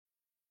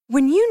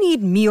When you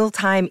need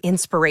mealtime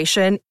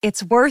inspiration,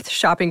 it's worth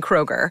shopping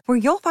Kroger, where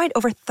you'll find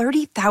over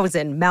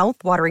 30,000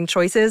 mouth-watering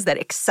choices that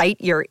excite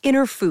your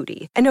inner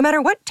foodie. And no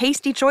matter what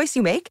tasty choice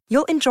you make,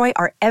 you'll enjoy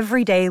our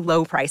everyday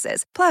low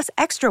prices, plus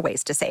extra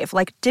ways to save,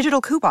 like digital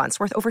coupons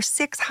worth over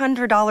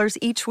 $600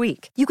 each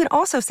week. You can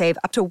also save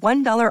up to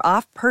 $1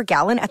 off per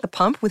gallon at the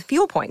pump with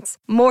fuel points.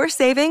 More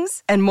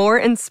savings and more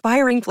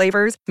inspiring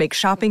flavors make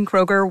shopping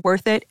Kroger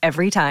worth it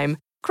every time.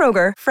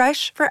 Kroger,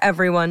 fresh for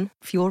everyone.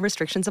 Fuel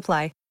restrictions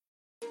apply.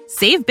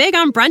 Save big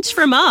on brunch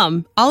for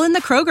mom, all in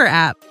the Kroger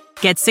app.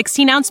 Get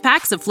 16-ounce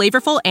packs of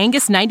flavorful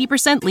Angus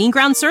 90% lean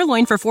ground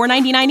sirloin for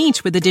 $4.99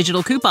 each with a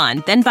digital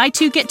coupon. Then buy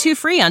 2, get 2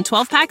 free on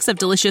 12 packs of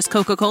delicious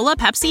Coca-Cola,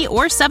 Pepsi,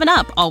 or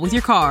 7-Up, all with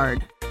your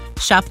card.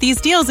 Shop these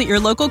deals at your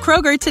local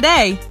Kroger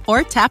today,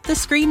 or tap the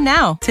screen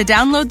now to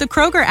download the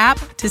Kroger app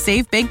to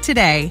save big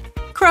today.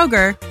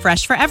 Kroger,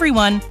 fresh for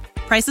everyone.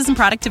 Prices and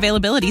product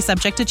availability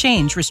subject to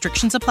change.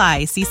 Restrictions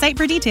apply. See site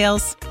for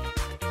details.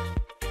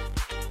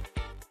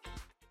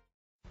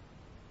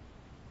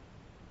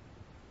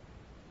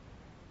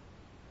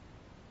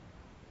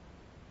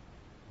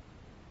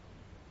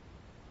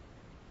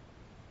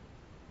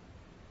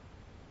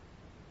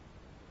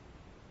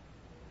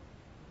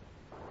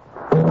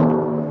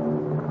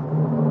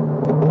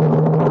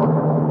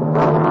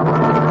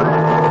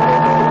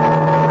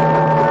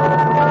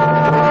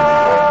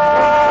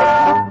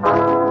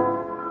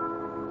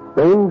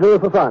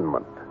 Dangerous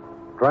Assignment.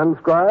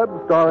 Transcribed,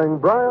 starring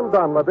Brian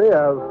Donlevy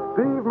as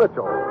Steve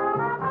Mitchell.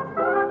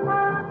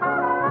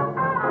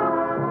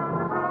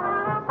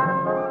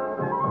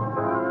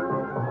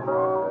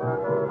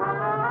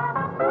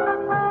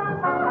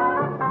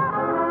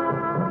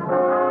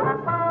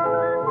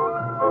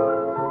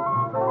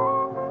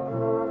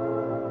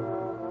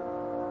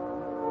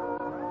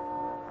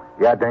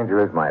 Yeah,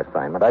 danger is my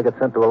assignment. I get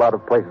sent to a lot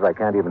of places I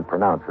can't even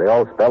pronounce. They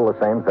all spell the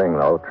same thing,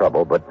 though,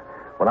 trouble. But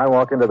when I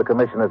walk into the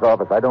commissioner's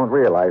office, I don't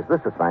realize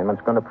this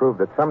assignment's going to prove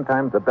that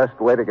sometimes the best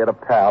way to get a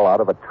pal out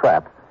of a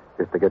trap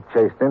is to get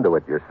chased into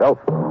it yourself.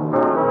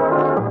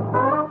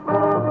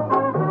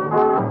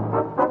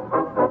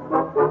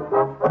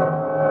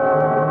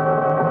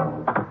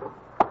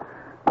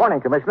 Morning,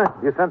 Commissioner.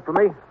 You sent for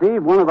me?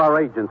 Steve, one of our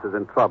agents is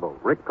in trouble,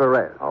 Rick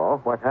Perez. Oh,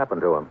 what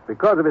happened to him?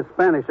 Because of his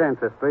Spanish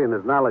ancestry and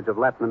his knowledge of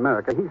Latin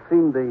America, he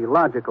seemed the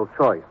logical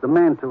choice, the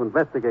man to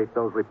investigate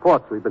those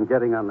reports we've been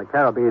getting on the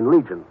Caribbean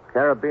Legion.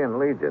 Caribbean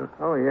Legion?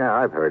 Oh, yeah,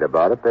 I've heard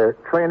about it. They're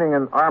training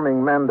and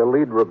arming men to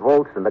lead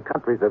revolts in the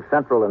countries of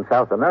Central and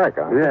South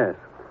America. Yes.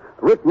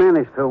 Rick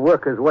managed to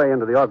work his way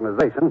into the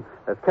organization,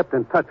 has kept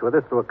in touch with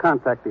us through a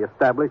contact he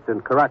established in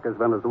Caracas,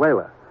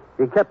 Venezuela.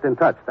 He kept in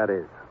touch, that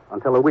is,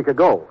 until a week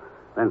ago.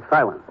 Then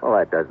silent. Well,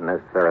 that doesn't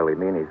necessarily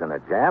mean he's in a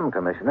jam,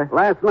 Commissioner.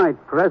 Last night,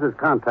 Perez's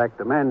contact,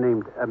 a man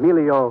named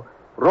Emilio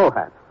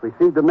Rojas,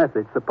 received a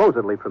message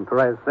supposedly from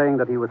Perez saying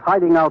that he was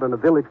hiding out in a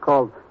village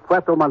called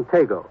Puerto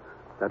Montego,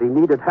 that he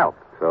needed help.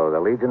 So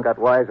the Legion got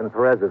wise and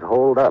Perez is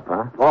holed up,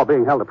 huh? Or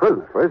being held a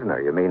prisoner. Prisoner?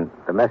 You mean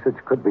the message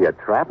could be a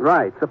trap?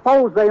 Right.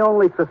 Suppose they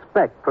only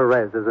suspect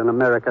Perez is an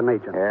American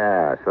agent.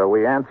 Yeah, so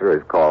we answer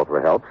his call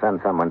for help, send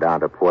someone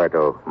down to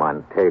Puerto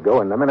Montego,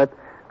 and the minute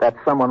that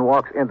someone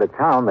walks into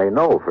town, they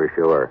know for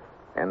sure.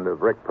 End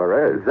of Rick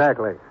Perez.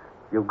 Exactly.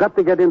 You've got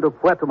to get into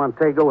Puerto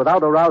Montego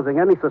without arousing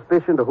any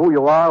suspicion to who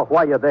you are or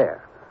why you're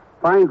there.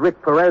 Find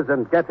Rick Perez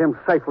and get him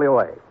safely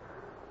away.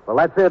 Well,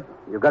 that's it.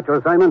 You've got your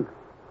assignment.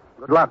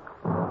 Good luck.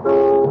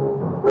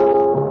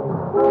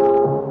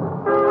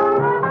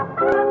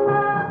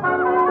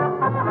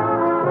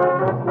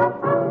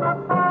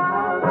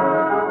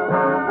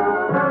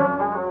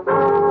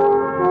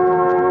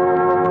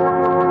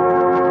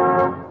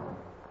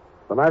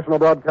 The National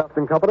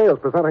Broadcasting Company is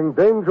presenting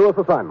Dangerous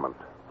Assignment,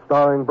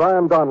 starring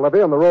Brian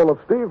Donlevy in the role of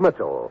Steve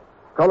Mitchell,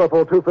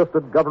 colorful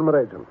two-fisted government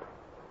agent.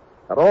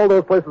 At all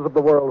those places of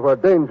the world where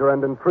danger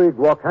and intrigue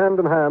walk hand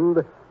in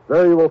hand,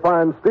 there you will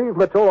find Steve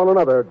Mitchell on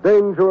another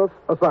Dangerous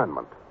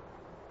Assignment.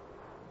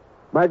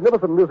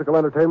 Magnificent musical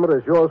entertainment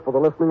is yours for the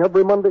listening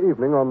every Monday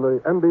evening on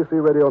the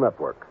NBC Radio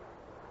Network.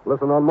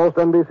 Listen on most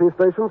NBC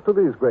stations to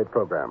these great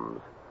programs.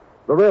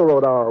 The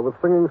Railroad Hour with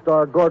singing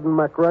star Gordon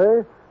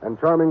MacRae and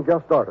charming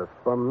guest artists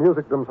from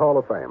Musicdom's Hall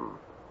of Fame.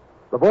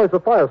 The Voice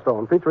of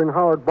Firestone, featuring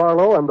Howard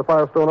Barlow and the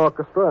Firestone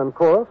Orchestra and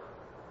Chorus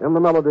in the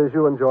melodies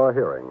you enjoy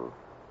hearing.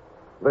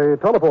 The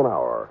Telephone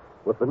Hour,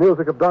 with the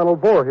music of Donald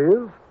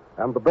Voorhees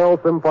and the Bell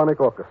Symphonic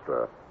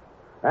Orchestra.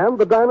 And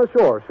the Dinah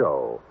Shore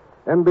Show,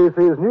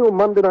 NBC's new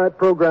Monday night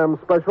program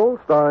special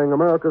starring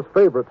America's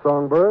favorite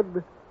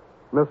songbird,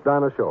 Miss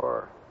Dinah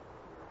Shore.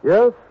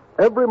 Yes,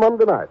 every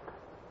Monday night.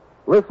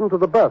 Listen to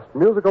the best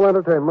musical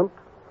entertainment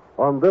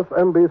on this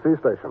NBC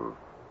station.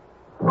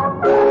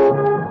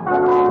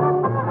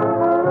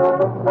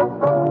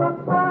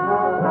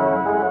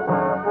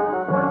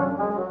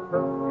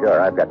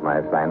 Sure, I've got my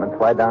assignment.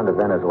 Fly down to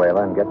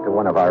Venezuela and get to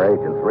one of our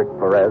agents, Rick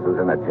Perez, who's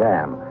in a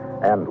jam.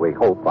 And we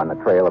hope on the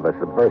trail of a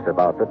subversive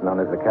outfit known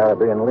as the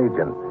Caribbean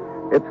Legion.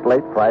 It's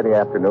late Friday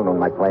afternoon when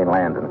my plane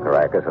lands in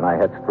Caracas, and I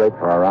head straight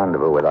for a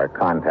rendezvous with our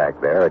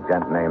contact there, a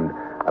gent named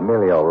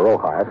Emilio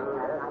Rojas.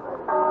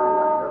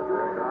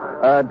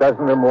 A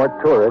dozen or more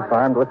tourists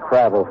armed with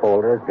travel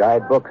folders,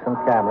 guidebooks, and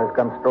cameras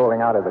come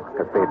strolling out of the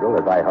cathedral.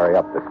 As I hurry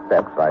up the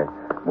steps, I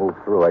move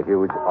through a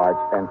huge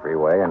arched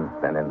entryway and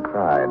then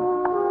inside.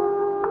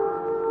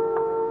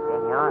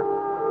 Senor.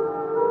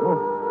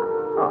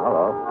 Oh,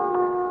 hello.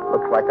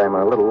 Looks like I'm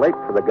a little late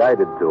for the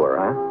guided tour,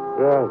 huh?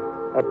 Yes,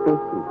 a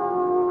pity.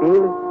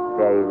 Still,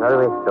 there is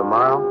always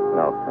tomorrow.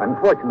 No.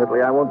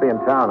 Unfortunately, I won't be in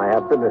town. I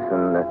have business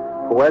in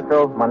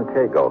Puerto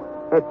Montego.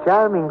 A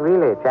charming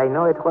village. I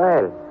know it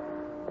well.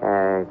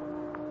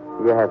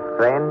 You have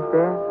friends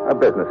there? A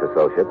business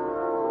associate.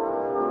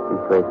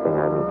 This way,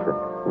 Senor Mitchell.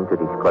 Into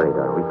this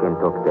corridor. We can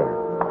talk there.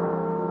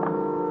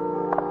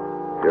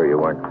 Sure you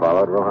weren't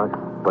followed, Rojas?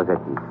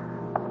 Positive.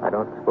 I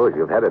don't suppose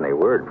you've had any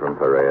word from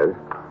Perez.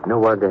 No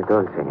word at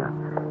all, Senor.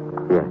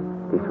 Here,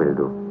 this will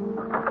do.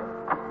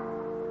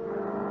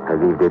 I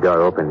leave the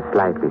door open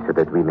slightly so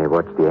that we may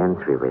watch the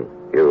entryway.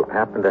 You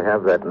happen to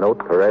have that note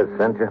Perez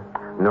sent you?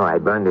 No, I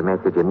burned the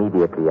message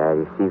immediately I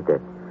received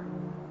it.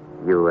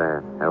 You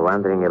are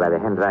wondering about the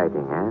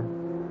handwriting, huh?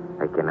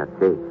 I cannot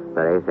say.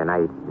 Perez and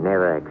I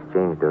never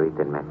exchanged the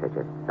written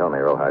messages. Tell me,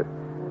 Rojas,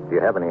 do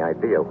you have any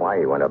idea why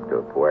he went up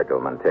to Puerto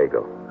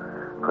Montego?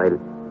 Well,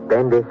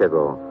 10 days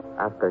ago,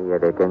 after he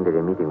had attended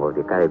a meeting of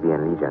the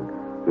Caribbean Legion,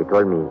 he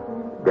told me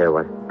there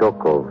was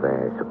talk of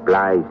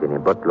supplies and a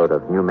boatload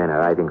of new men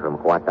arriving from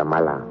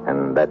Guatemala.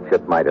 And that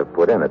ship might have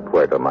put in at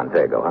Puerto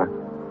Montego, huh?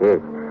 Yes,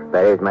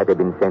 Perez might have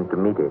been sent to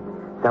meet it.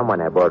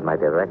 Someone aboard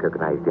might have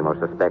recognized him or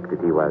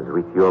suspected he was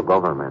with your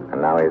government.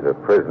 And now he's a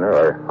prisoner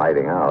or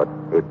hiding out.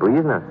 A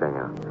prisoner,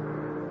 senor?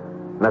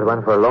 Not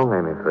one for long,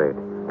 I'm afraid.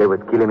 They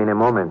would kill him in a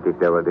moment if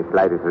there were the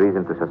slightest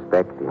reason to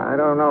suspect him. I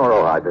don't know,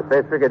 Rojas. If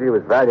they figured he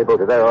was valuable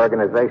to their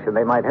organization,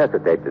 they might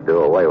hesitate to do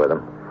away with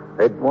him.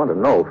 They'd want to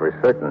know for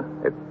certain.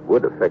 It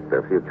would affect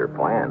their future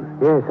plans.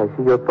 Yes, I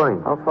see your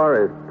point. How far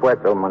is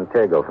Puerto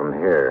Montego from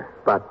here?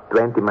 About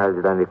 20 miles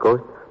down the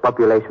coast.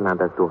 Population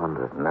under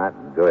 200. Not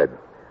good.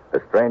 A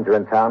stranger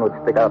in town would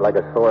stick out like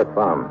a sore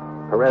thumb.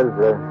 Perez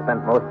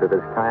spent most of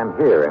his time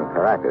here in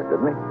Caracas,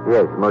 didn't he?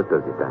 Yes, most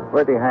of the time.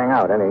 Where'd he hang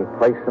out? Any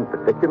place in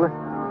particular?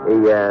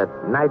 A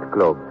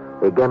nightclub,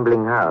 a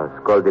gambling house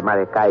called the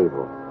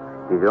Maracaibo.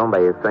 It is owned by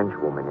a French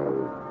woman,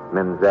 a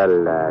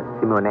Mademoiselle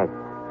Simonette.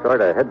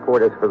 Sort of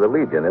headquarters for the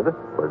Legion, is it?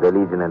 For the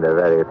Legion and the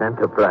various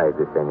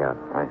enterprises, senor.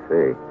 I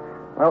see.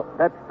 Well,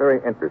 that's very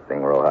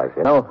interesting, Rojas.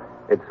 You know,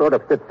 it sort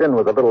of fits in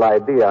with a little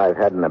idea I've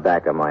had in the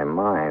back of my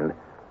mind.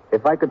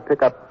 If I could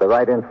pick up the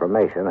right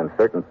information and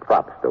certain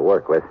props to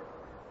work with,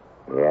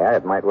 yeah,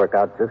 it might work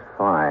out just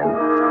fine.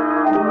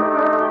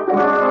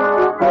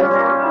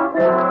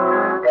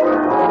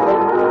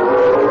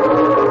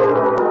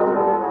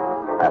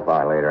 Half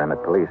hour later, I'm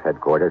at police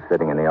headquarters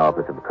sitting in the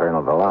office of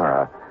Colonel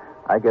Villara.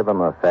 I give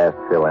him a fast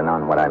fill-in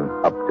on what I'm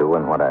up to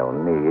and what I'll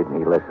need.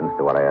 He listens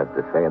to what I have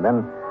to say and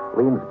then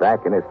leans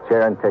back in his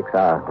chair and takes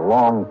a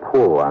long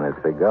pull on his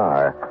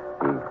cigar.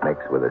 He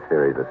makes with a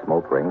series of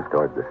smoke rings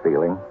towards the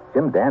ceiling.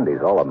 Jim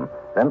Dandy's, all of them.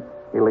 Then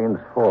he leans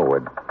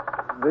forward.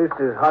 This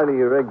is highly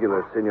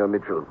irregular, Senor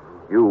Mitchell.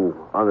 You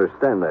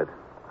understand that.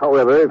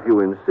 However, if you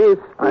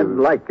insist... I'd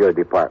like your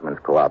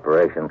department's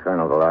cooperation,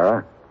 Colonel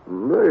Villara.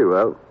 Very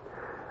well.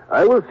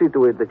 I will see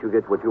to it that you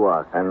get what you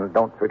ask. And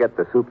don't forget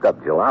the souped-up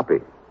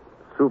jalopy.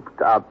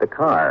 Souped out the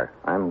car.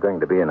 I'm going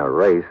to be in a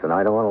race, and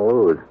I don't want to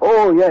lose.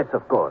 Oh, yes,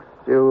 of course.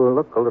 You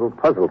look a little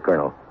puzzled,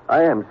 Colonel.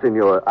 I am,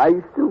 senor.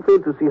 I still fail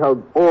to see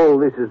how all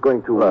this is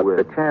going to... Look,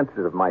 the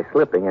chances of my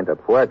slipping into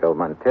Puerto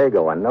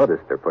Montego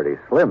unnoticed are pretty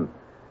slim.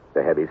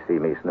 The heavies see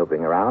me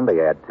snooping around,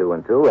 they add 2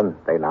 and 2, and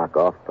they knock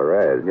off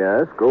Perez.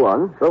 Yes, go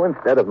on. So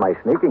instead of my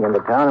sneaking into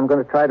town, I'm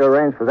going to try to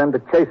arrange for them to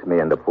chase me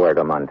into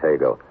Puerto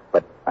Montego.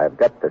 But I've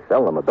got to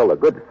sell them a bill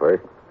of goods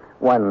first.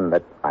 1,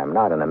 that I'm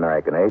not an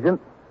American agent,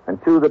 and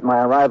 2, that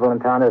my arrival in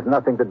town has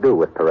nothing to do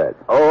with Perez.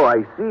 Oh,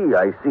 I see.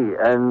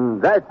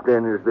 And that,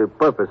 then, is the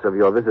purpose of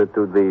your visit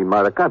to the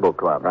Maracaibo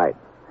Club. Right.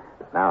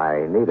 Now,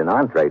 I need an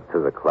entree to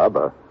the club,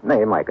 a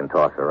name I can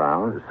toss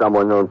around.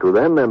 Someone known to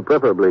them, and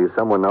preferably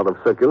someone out of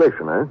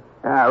circulation, eh?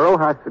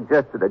 Rojas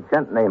suggested a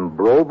gent named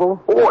Broble.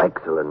 Oh,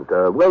 excellent.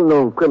 A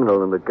well-known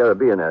criminal in the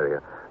Caribbean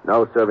area.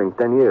 Now serving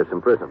 10 years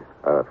in prison.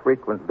 A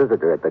frequent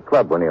visitor at the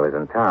club when he was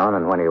in town,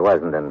 and when he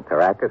wasn't in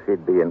Caracas,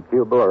 he'd be in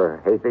Cuba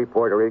or Haiti,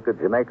 Puerto Rico,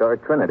 Jamaica, or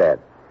Trinidad.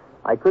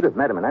 I could have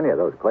met him in any of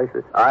those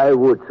places. I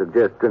would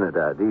suggest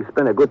Trinidad. He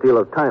spent a good deal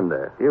of time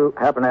there. You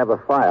happen to have a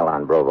file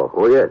on Broble?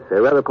 Oh, yes. A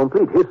rather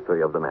complete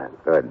history of the man.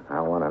 Good. I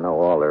want to know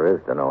all there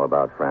is to know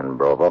about friend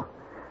Broble.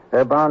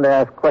 They're bound to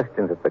ask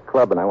questions at the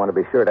club, and I want to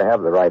be sure to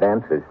have the right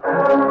answers.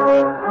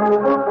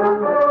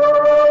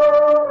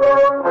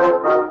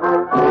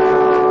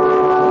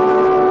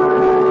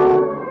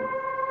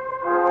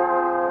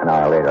 An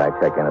hour later, I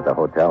check in at the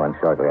hotel, and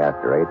shortly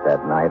after 8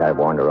 that night, I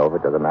wander over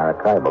to the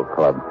Maracaibo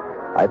Club.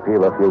 I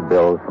peel a few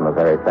bills from a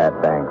very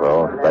fat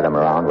bankroll, spread them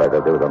around where they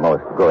do the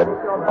most good.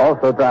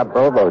 Also drop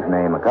Bobo's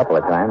name a couple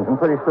of times, and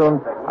pretty soon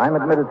I'm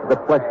admitted to the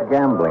plush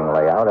gambling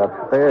layout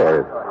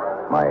upstairs.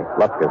 My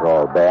luck is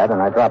all bad,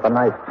 and I drop a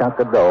nice chunk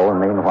of dough,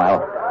 and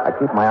meanwhile, I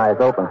keep my eyes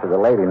open for the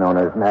lady known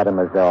as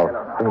Mademoiselle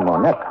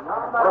Simonette.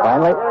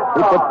 Finally,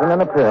 he puts in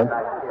an appearance.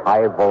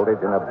 High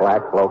voltage in a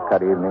black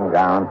low-cut evening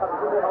gown.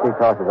 She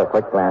tosses a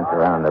quick glance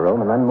around the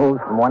room and then moves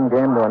from one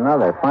game to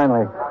another.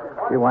 Finally,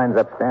 she winds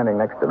up standing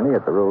next to me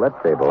at the roulette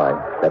table. I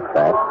step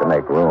back to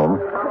make room.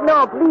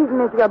 No, please,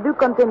 monsieur, do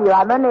continue.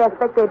 I'm only a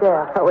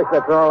spectator. I wish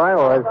that's all I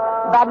was.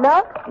 Bad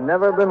luck?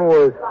 Never been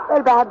worse.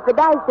 Well, perhaps the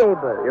dice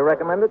table. You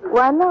recommend it?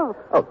 Why not?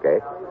 Okay,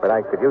 but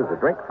I could use a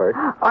drink first.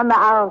 On the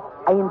house,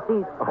 I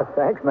insist. Oh,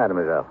 thanks,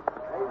 mademoiselle.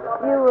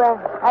 You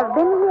have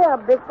been here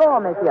before,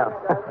 monsieur.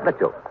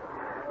 Mitchell.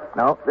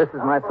 No, this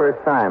is my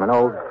first time. An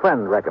old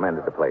friend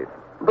recommended the place.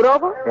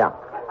 Brover? Yeah.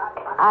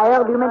 I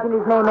heard you mention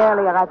his name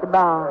earlier at the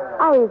bar.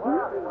 How is he?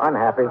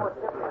 Unhappy.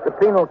 The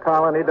penal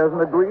colony doesn't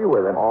agree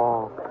with him.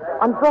 Oh.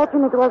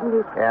 Unfortunate, wasn't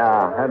it?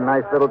 Yeah, had a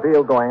nice little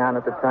deal going on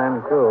at the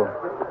time, too.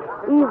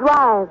 His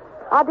wife.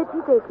 How did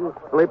she take it?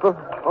 Sleeper?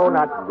 Oh,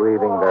 not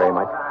grieving very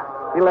much.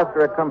 He left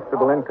her a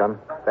comfortable income.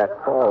 That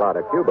fall out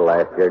of Cuba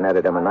last year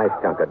netted him a nice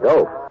chunk of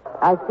dough.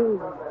 I see.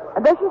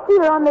 Does she see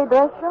her on the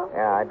dress show?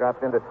 Yeah, I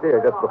dropped in to see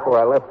her just before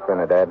I left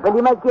Trinidad. Well,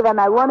 you must give her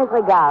my warmest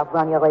regards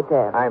on your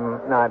return. I'm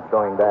not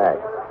going back.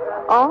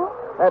 Oh?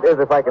 That is,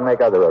 if I can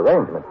make other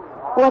arrangements.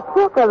 What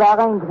sort of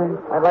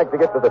arrangements? I'd like to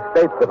get to the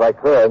States if I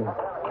could.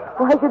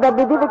 Why should that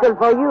be difficult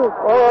for you?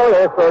 Oh,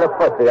 they're sort of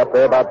fussy up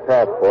there about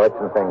passports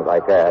and things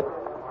like that.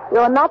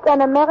 You're not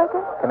an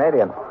American?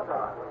 Canadian.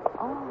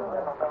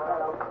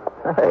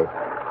 Oh. Hey,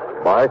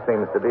 bar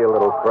seems to be a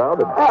little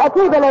crowded. A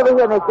table over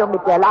here, Monsieur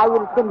Mitchell. I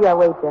will send you a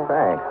waiter.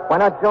 Thanks. Why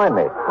not join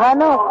me? Why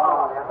not?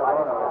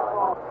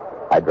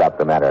 I dropped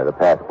the matter of the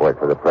passport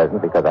for the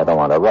present because I don't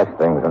want to rush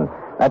things, and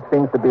that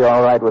seems to be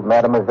all right with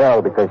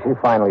Mademoiselle because she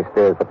finally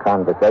steers the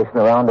conversation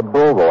around to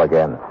Bulbo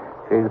again.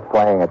 She's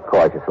playing it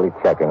cautiously,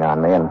 checking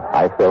on me, and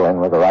I fill in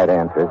with the right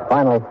answers.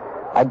 Finally,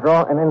 I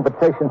draw an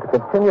invitation to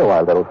continue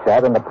our little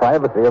chat in the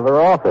privacy of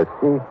her office.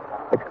 She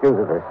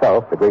excuses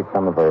herself to greet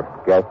some of her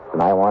guests,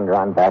 and I wander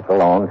on back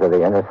alone to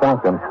the inner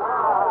sanctum.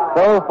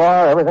 So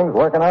far, everything's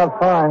working out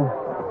fine.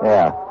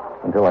 Yeah,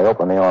 until I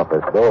open the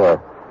office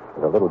door.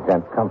 The little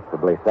gent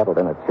comfortably settled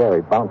in a chair.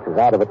 He bounces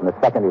out of it, and the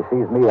second he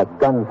sees me, a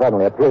gun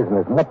suddenly appears in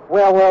his neck.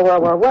 Well,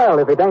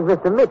 if it ain't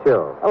Mr.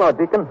 Mitchell. Hello,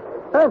 Deacon.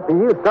 Fancy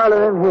you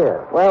calling in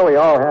here. Well, we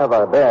all have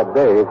our bad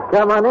days.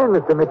 Come on in,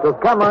 Mr. Mitchell.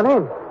 Come on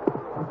in.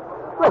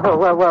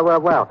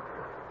 Well.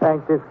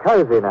 Thanks, it's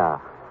cozy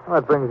now.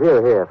 What brings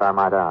you here, if I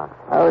might ask?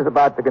 I was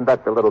about to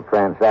conduct a little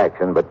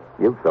transaction, but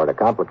you've sort of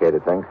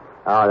complicated things.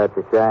 Oh, that's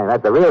a shame.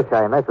 That's a real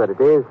shame. That's what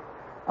it is.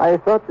 I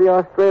thought the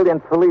Australian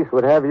police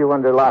would have you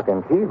under lock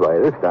and key by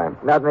this time.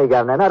 Not me,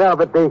 Governor. Not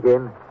Albert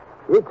Deacon.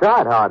 You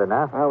tried hard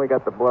enough. Well, we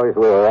got the boys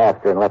we were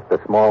after and left the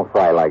small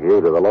fry like you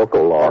to the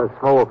local law.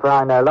 Small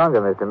fry no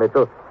longer, Mr.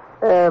 Mitchell.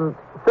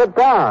 Sit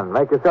down.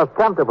 Make yourself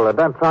comfortable and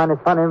don't try any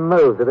funny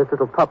moves or this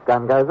little pop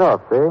gun goes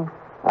off, see?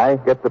 I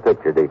get the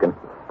picture, Deacon.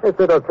 This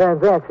little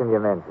transaction you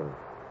mentioned.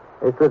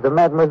 It's with the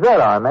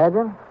Mademoiselle, I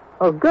imagine.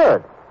 Oh,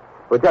 good.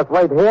 We'll just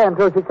wait here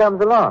until she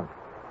comes along.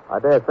 I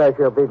dare say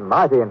she'll be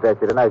mighty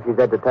interested to know she's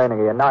entertaining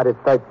a United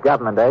States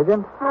government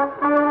agent.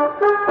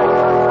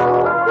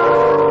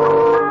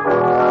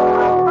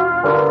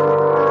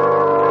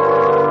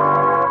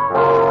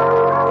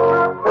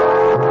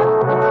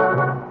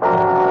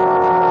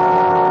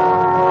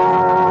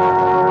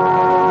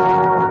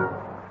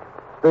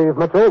 Steve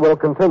Mitchell will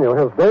continue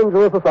his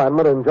dangerous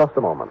assignment in just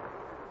a moment.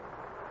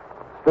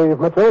 Steve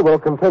Mitchell will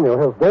continue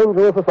his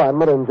dangerous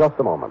assignment in just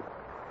a moment.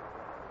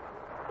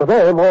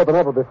 Today, more than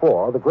ever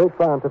before, the great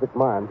scientific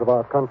minds of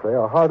our country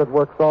are hard at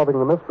work solving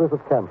the mysteries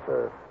of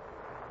cancer.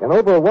 In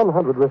over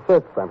 100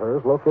 research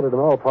centers located in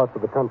all parts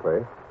of the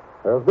country,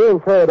 there is being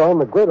carried on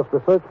the greatest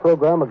research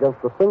program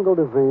against a single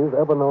disease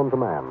ever known to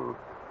man.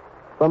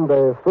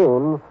 Someday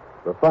soon,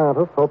 the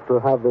scientists hope to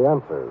have the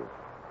answers.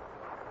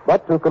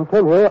 But to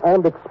continue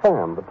and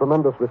expand the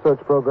tremendous research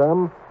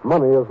program,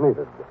 money is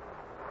needed.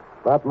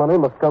 That money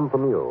must come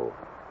from you.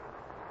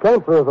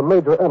 Cancer is a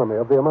major enemy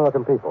of the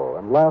American people,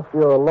 and last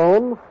year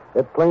alone,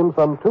 it claimed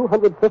some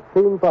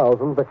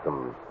 215,000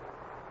 victims.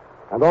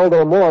 And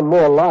although more and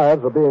more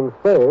lives are being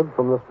saved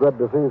from this dread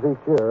disease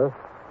each year,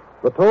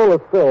 the toll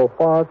is still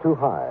far too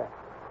high.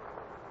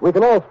 We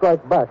can all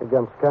strike back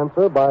against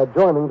cancer by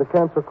joining the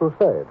Cancer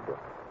Crusade.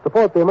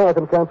 Support the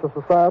American Cancer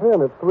Society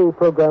and its 3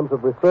 programs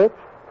of research,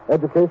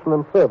 education,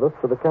 and service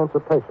to the cancer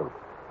patient.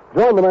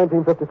 Join the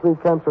 1953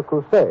 Cancer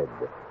Crusade.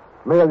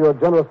 Mail your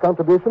generous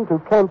contribution to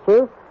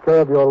Cancer,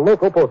 care of your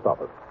local post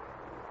office.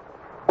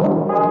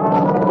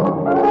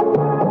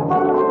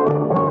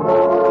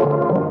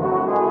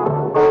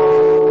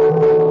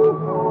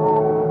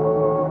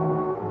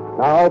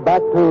 Now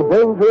back to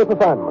Dangerous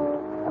Assignment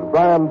and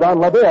Brian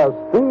Donlevy as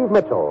Steve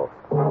Mitchell.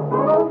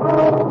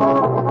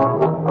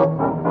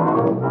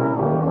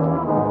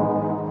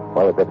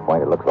 Well, at this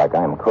point, it looks like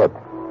I'm cooked.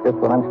 Just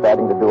when I'm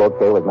starting to do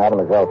okay with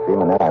Mademoiselle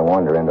Simonette, I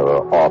wander into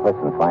her office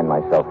and find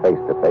myself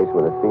face-to-face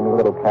with a seamy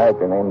little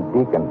character named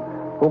Deacon,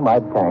 whom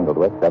I'd tangled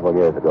with several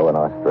years ago in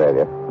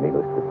Australia.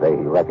 Needless to say,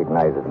 he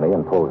recognizes me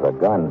and pulls a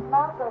gun.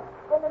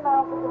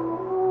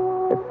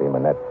 It's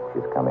Simonette.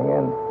 She's coming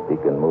in.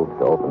 Deacon moves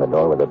to open the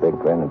door with a big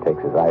grin and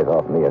takes his eyes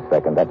off me a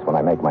second. That's when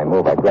I make my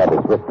move. I grab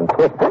his wrist and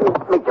twist him.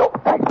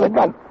 Thanks for the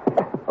gun.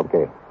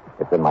 Okay,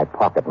 it's in my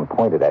pocket and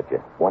pointed at you.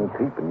 One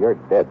peep and you're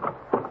dead.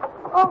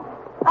 Oh,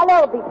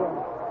 hello, Deacon.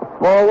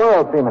 Small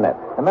world, Simonette.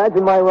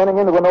 Imagine my running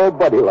into an old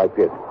buddy like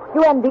this.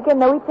 You and Deacon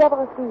know each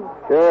other, Steve.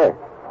 Sure.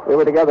 We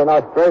were together in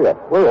Australia.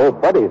 We're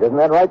old buddies, isn't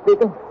that right,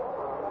 Deacon?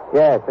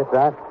 Yes, that's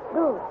right.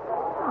 Good.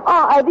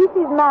 This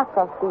is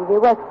Martha, Steve. He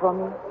works for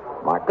me.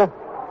 Martha?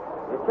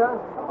 Yes, sir?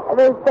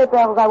 Those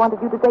papers I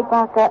wanted you to take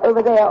back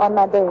over there on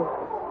my desk.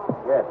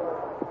 Yes.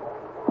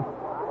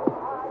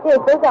 Yes,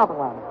 those are the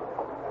ones.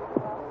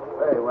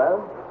 Very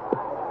well.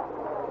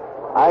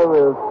 I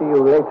will see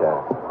you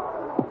later.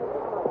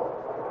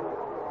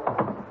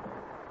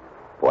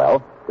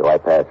 Well, do I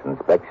pass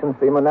inspection,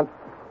 Simonette?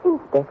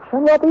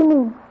 Inspection? What do you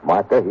mean?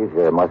 Martha, he's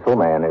your muscle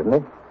man, isn't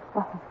he?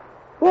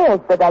 Yes,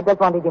 but I just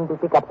wanted him to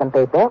pick up some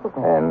papers.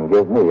 And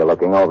give me a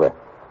looking over.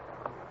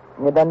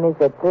 You don't miss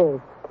it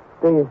first,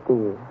 do you,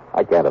 Steve?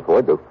 I can't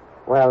afford to.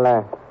 Well,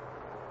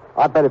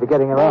 I'd better be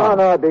getting around.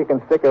 No,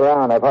 Deacon, stick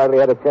around. I've hardly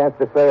had a chance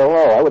to say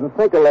hello. I wouldn't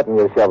think of letting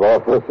you shove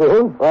off so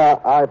soon. Well,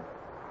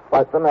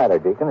 What's the matter,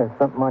 Deacon? Is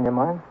something on your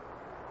mind?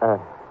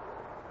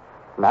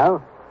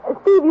 No?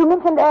 Steve, you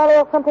mentioned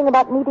earlier something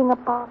about needing a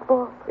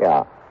passport.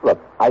 Yeah. Look,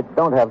 I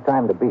don't have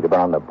time to beat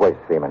around the bush,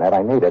 Simonette.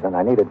 I need it, and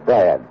I need it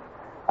bad.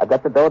 I've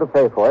got the dough to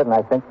pay for it, and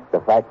I think the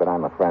fact that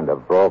I'm a friend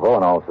of Brovo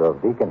and also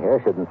of Deacon here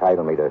should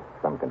entitle me to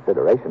some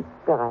consideration.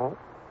 Correct.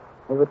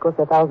 It would cost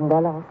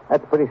 $1,000.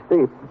 That's pretty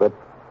steep, but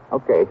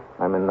okay.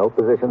 I'm in no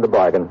position to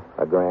bargain.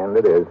 $1,000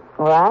 it is.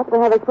 All right. We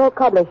have a small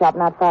cobbler shop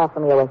not far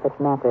from here where such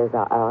matters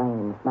are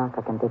arranged.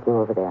 Martha can take you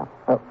over there.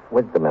 Oh,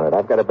 wait a minute.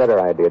 I've got a better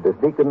idea. Does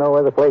Deacon know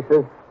where the place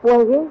is?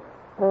 Well, yes.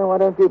 Well, why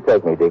don't you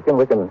take me, Deacon?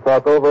 We can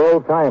talk over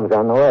old times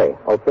on the way.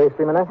 Okay,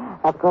 Simonette?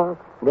 Of course.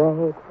 Go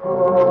ahead.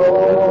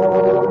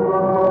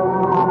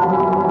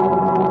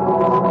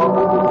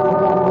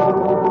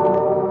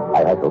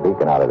 I hustle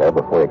Deacon out of there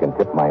before he can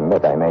tip my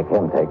mitt. I make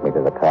him take me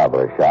to the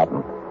cobbler shop.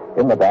 And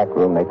in the back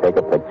room, they take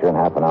a picture, and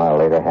half an hour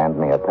later hand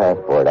me a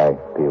passport. I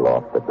peel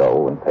off the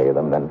dough and pay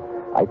them. Then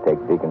I take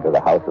Deacon to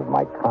the house of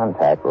my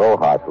contact,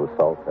 Rojas, who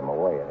salts him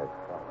away in his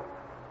car.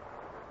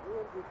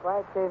 You'll be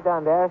quite safe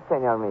down there,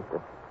 Senor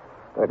Mister.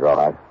 Good,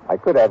 Rojas. I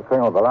could have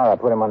Colonel Valera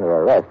put him under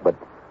arrest, but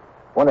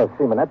one of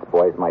Simonette's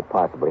boys might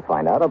possibly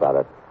find out about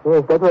it.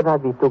 Yes, that would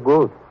not be too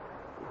good.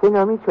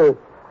 Senor Mitchell,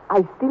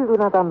 I still do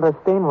not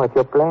understand what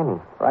you're planning.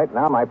 Right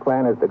now, my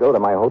plan is to go to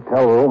my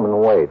hotel room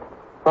and wait.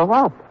 For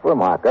what? For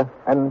Marca,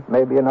 and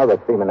maybe another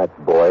Simonette's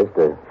boys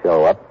to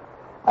show up.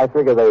 I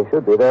figure they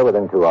should be there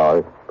within 2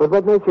 hours. But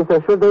what makes you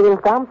so sure they will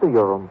come to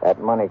your room? That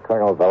money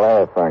Colonel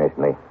Valera furnished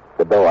me.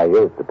 The dough I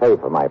used to pay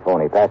for my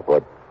phony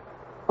passport.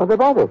 What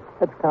about it?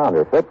 It's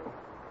counterfeit.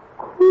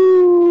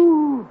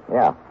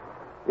 Yeah.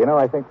 You know,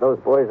 I think those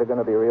boys are going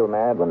to be real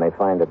mad when they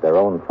find that their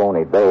own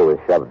phony dough is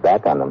shoved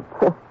back on them.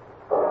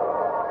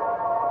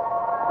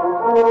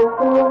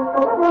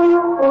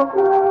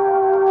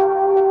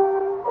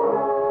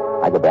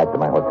 I go back to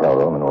my hotel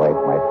room and wait.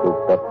 My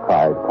souped-up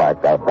car is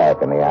parked out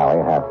back in the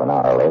alley. Half an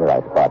hour later,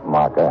 I spot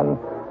Marca and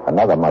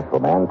another muscle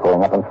man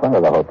pulling up in front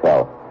of the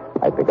hotel.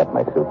 I pick up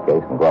my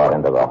suitcase and go out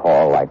into the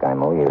hall like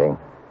I'm leaving.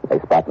 They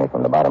spot me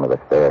from the bottom of the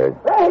stairs.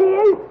 There he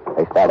is.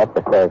 They start up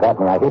the stairs at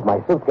me. I heave my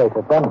suitcase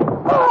at them.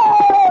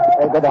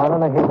 They go down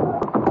in a heap.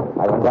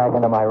 I run back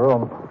into my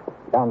room,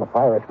 down the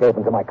fire escape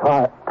into my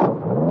car.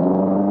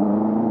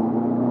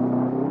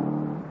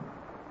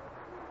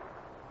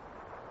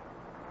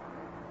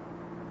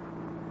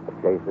 The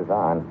chase is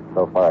on.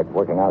 So far, it's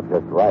working out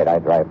just right. I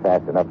drive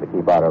fast enough to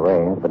keep out of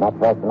range, but not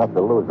fast enough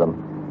to lose them.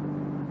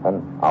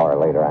 An hour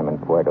later, I'm in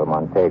Puerto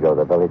Montego,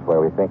 the village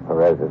where we think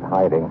Perez is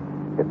hiding.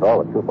 It's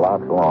all of 2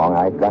 blocks long.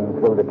 I gun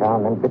through the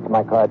town, then pitch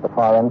my car at the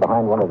far end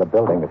behind one of the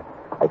buildings.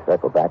 I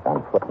circle back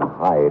on foot and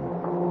hide.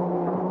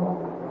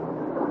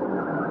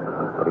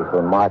 Pretty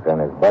soon, Marca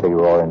and his buddy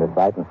roar into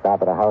sight and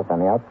stop at a house on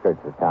the outskirts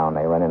of town.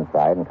 They run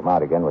inside and come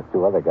out again with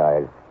 2 other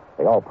guys.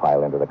 They all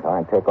pile into the car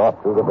and take off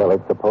through the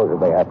village,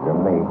 supposedly after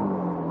me.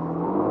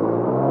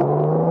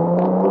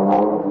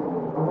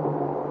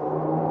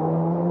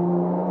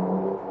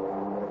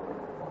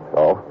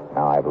 So,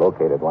 now I've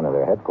located one of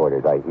their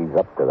headquarters. I ease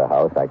up to the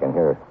house. I can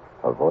hear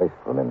a voice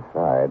from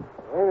inside.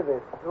 Maybe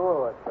there's 2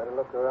 of us. Better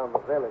look around the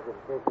village in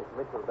case this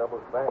Mitchell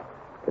doubles back.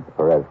 It's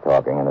Perez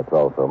talking, and it's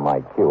also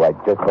my cue. I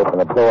just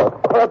opened the door.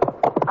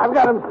 I've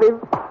got him, Steve.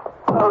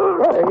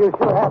 Yeah, you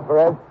sure have,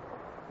 Perez.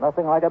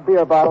 Nothing like a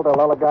beer bottle to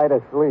lull a guy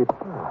to sleep.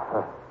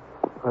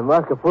 When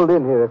Marca pulled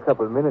in here a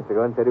couple of minutes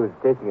ago and said he was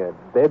chasing a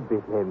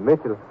deadbeat named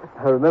Mitchell,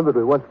 I remembered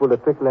we once pulled a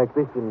trick like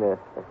this in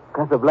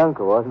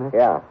Casablanca, wasn't it?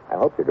 Yeah, I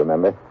hope you'd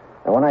remember.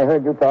 And when I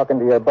heard you talking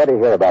to your buddy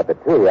here about the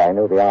 2, I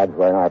knew the odds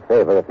were in our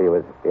favor if he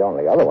was the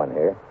only other one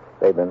here.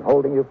 They've been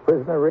holding you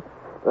prisoner, Rick?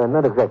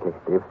 Not exactly,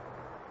 Steve.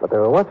 But they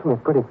were watching me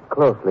pretty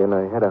closely, and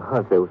I had a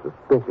hunch they were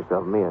suspicious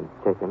of me and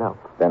checking up.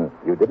 Then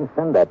you didn't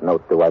send that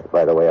note to us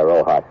by the way of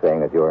Rojas saying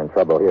that you were in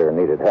trouble here and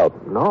needed help.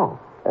 No.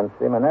 Then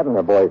Simonette and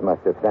her boys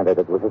must have sent it.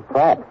 It was a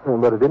trap.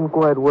 But it didn't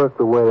quite work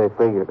the way they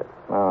figured it.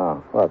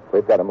 Oh, look,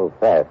 we've got to move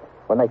fast.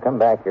 When they come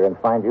back here and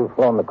find you've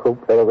flown the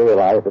coop, they'll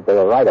realize that they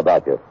were right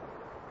about you.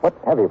 What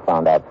have you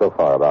found out so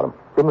far about them?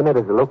 Simonette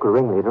is the local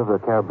ringleader of the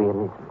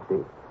Caribbean Legion,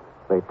 Steve.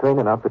 They train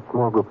and outfit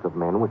small groups of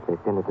men, which they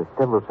send into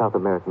several South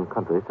American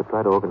countries to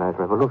try to organize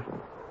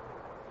revolutions.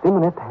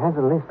 Simonette has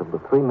a list of the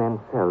 3 men's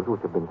cells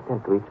which have been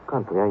sent to each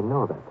country. I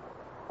know that.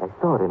 I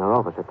saw it in her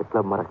office at the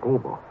Club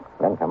Maracaibo.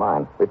 Then come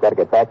on. We've got to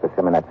get back to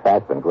Simonette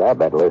fast and grab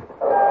that list.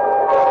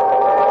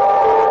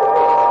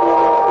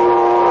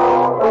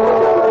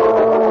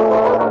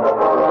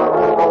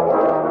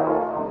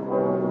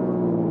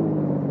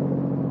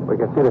 We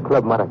can see the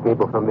Club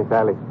Maracaibo from this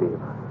alley, Steve.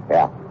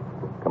 Yeah.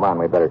 Come on,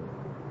 we better...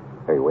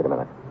 Hey, wait a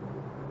minute.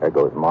 There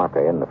goes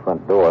Marca in the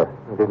front door.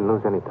 We didn't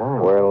lose any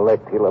time. We're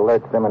licked. He'll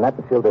alert Simonette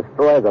and she'll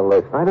destroy the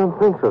list. I don't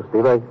think so,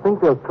 Steve. I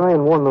think they'll try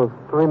and warn those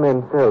 3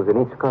 men's cells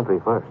in each country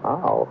first.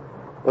 Oh.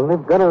 Well,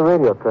 they've got a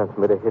radio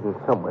transmitter hidden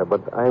somewhere,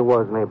 but I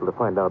wasn't able to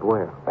find out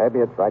where. Maybe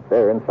it's right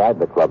there inside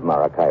the Club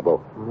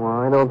Maracaibo. Well,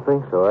 I don't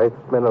think so. I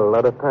spent a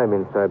lot of time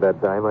inside that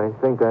dive. I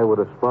think I would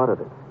have spotted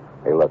it.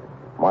 Hey, look.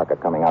 Marca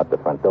coming out the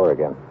front door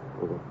again.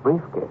 With a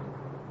briefcase.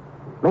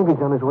 Maybe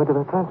he's on his way to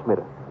the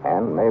transmitter.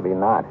 And maybe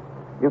not.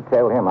 You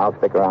tell him I'll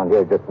stick around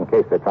here just in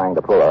case they're trying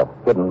to pull a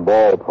hidden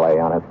ball play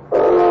on us.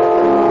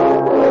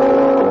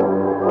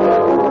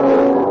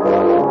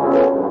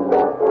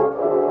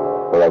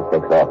 Perez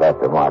takes off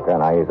after Marca,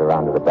 and I ease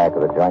around to the back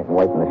of the joint and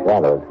wait in the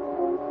shadows.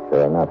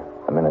 Sure enough,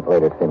 a minute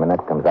later,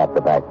 Simonette comes out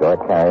the back door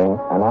carrying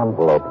an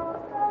envelope.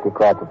 She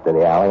crosses to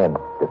the alley and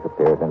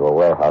disappears into a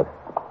warehouse.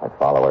 I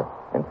follow her.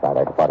 Inside,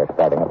 I spot her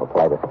starting up a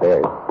flight of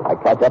stairs. I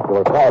catch up to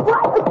her car.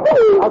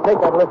 I'll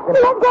take that list.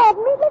 Let go of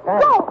me.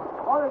 Let's go.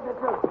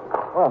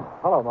 Well,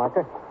 hello,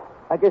 Marca.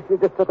 I guess you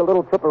just took a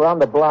little trip around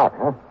the block,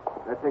 huh?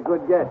 That's a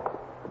good guess.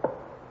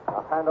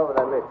 I'll hand over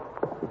that list.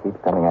 He keeps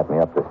coming at me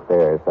up the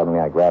stairs. Suddenly,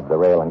 I grab the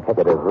rail and kick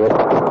at his wrist.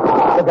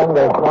 The gun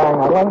goes flying.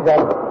 I lunge at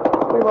it.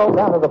 We roll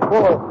down to the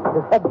floor.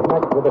 His head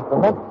connects with the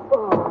cement.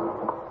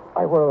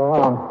 I whirl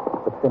around,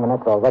 but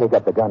Simonette's already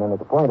got the gun, and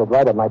it's pointed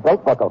right at my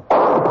belt buckle.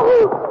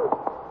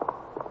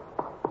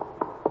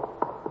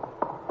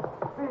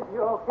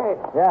 You okay?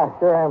 Yeah,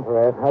 sure am,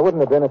 Perez. I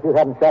wouldn't have been if you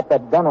hadn't shot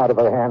that gun out of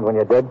her hand when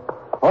you did.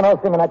 Oh, no,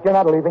 Simonette, you're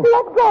not leaving.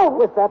 Let go.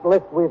 With that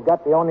list we've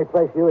got, the only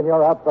place you and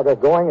your outfit are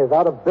going is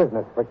out of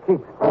business for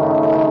keeps.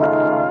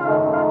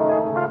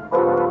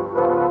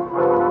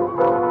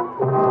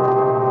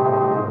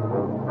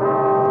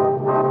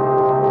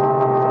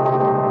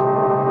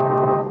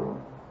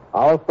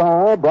 Our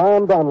star,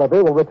 Brian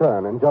Donlevy, will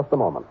return in just a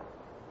moment.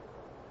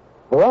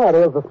 Variety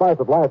is the spice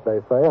of life, they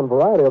say, and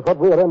variety is what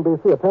we at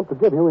NBC attempt to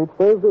give you each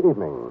Thursday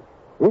evening.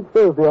 Each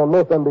Thursday on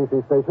most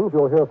NBC stations,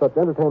 you'll hear such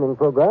entertaining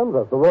programs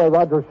as The Roy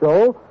Rogers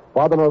Show,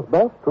 Father Knows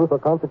Best, Truth or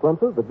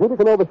Consequences, The Judy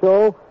Canova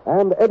Show,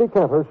 and Eddie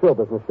Cantor's Show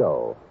Business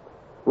Show.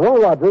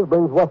 Roy Rogers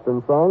brings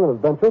Western song and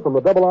adventure from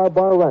the Double R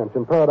Bar Ranch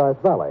in Paradise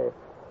Valley.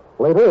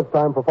 Later, it's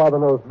time for Father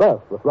Knows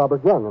Best with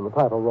Robert Young in the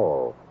title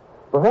role.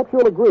 Perhaps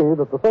you'll agree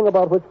that the thing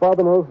about which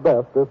Father knows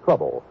best is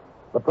trouble.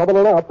 But trouble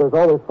or not, there's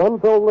always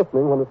fun-filled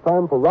listening when it's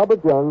time for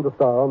Robert Young to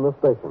star on this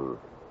station.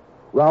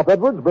 Ralph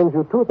Edwards brings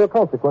you Truth or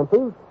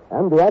Consequences,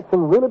 and the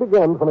action really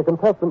begins when a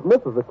contestant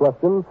misses a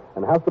question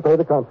and has to pay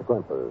the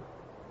consequences.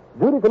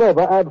 Judy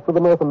Canova adds to the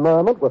mirth and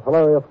merriment with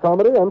hilarious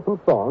comedy and some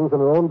songs in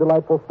her own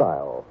delightful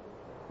style.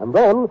 And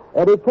then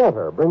Eddie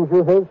Cantor brings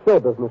you his show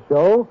business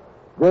show,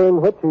 during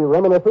which he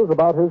reminisces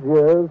about his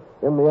years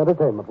in the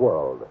entertainment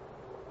world.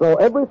 So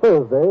every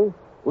Thursday,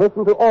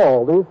 listen to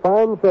all these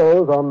fine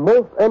shows on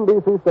most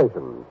NBC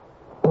stations.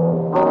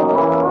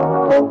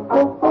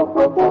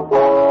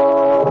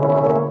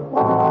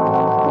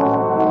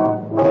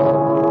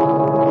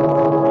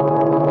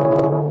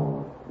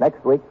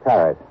 Next week,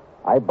 Paris.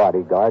 I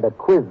bodyguard a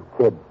quiz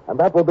kid. And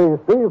that will be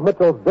Steve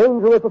Mitchell's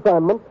dangerous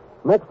assignment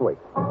next week.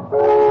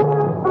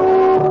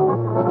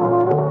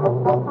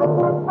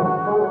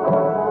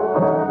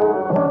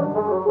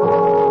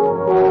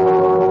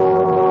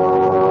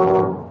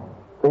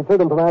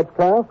 Featured in tonight's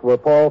cast were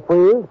Paul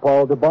Frees,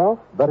 Paul DuBois,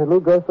 Betty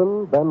Lou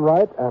Gerson, Ben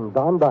Wright, and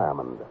Don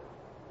Diamond.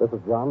 This is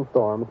John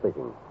Storm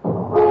speaking.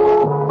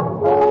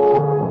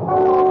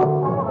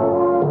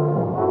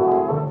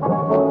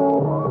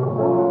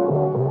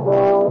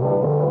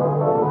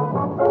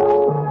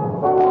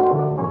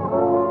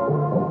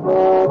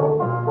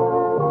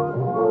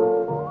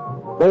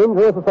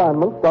 Dangerous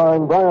Assignment,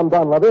 starring Brian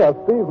Donlevy as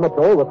Steve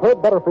Mitchell with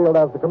Herb Butterfield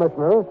as the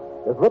commissioner,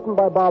 is written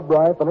by Bob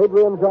Bryce and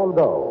Adrian John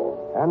Doe,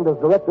 and is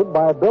directed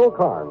by Bill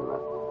Karn.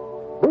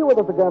 Be with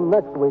us again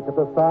next week at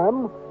this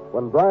time,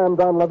 when Brian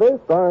Donlevy,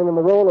 starring in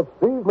the role of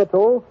Steve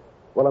Mitchell,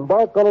 will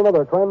embark on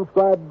another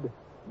transcribed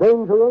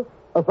Dangerous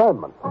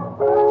Assignment.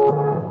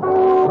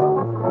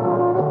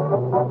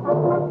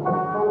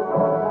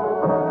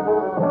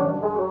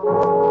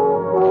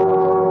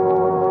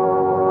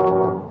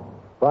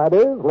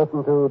 Fridays,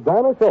 listen to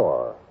Dinah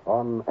Shore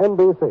on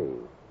NBC.